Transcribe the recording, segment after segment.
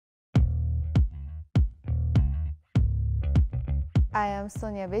I am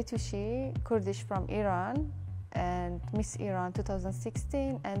Sonia Beytoushi, Kurdish from Iran, and Miss Iran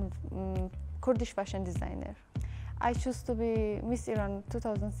 2016, and Kurdish fashion designer. I chose to be Miss Iran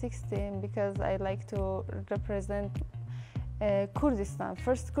 2016 because I like to represent Kurdistan,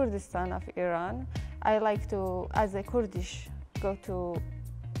 first Kurdistan of Iran. I like to, as a Kurdish, go to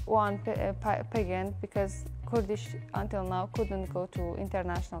one pageant because Kurdish until now couldn't go to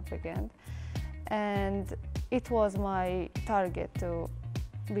international pageant. And it was my target to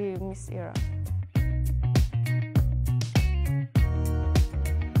be Miss Iran.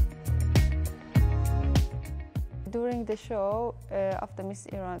 During the show of the Miss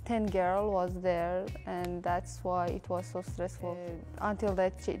Iran, 10 girls was there, and that's why it was so stressful until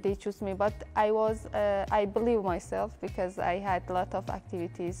that they chose me. But I believe myself because I had a lot of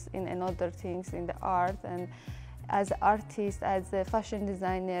activities in other things, in the art, and as an artist, as a fashion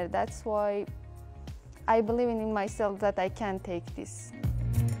designer. That's why I believe in myself that I can take this.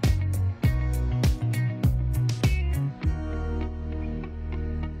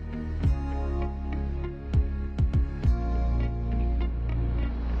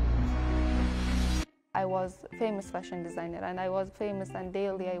 I was a famous fashion designer, and I was famous, and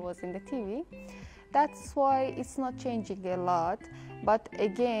daily I was in the TV. That's why it's not changing a lot. But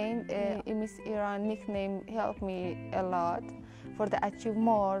again, Miss Iran nickname helped me a lot for to achieve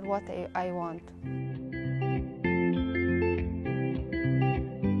more what I want.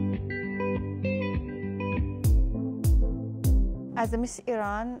 As a Miss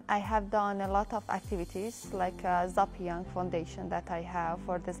Iran, I have done a lot of activities like Zap Young Foundation that I have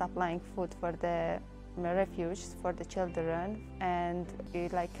for the supplying food for the refugees, for the children, and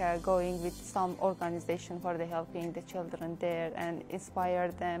like going with some organization for the helping the children there and inspire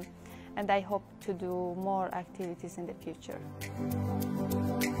them. And I hope to do more activities in the future.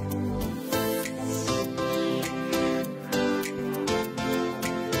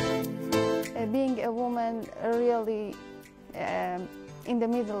 Being a woman really in the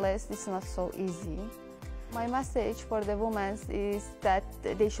Middle East is not so easy. My message for the women is that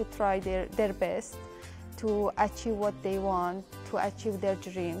they should try their best to achieve what they want, to achieve their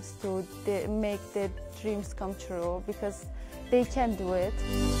dreams, to make their dreams come true, because they can do it.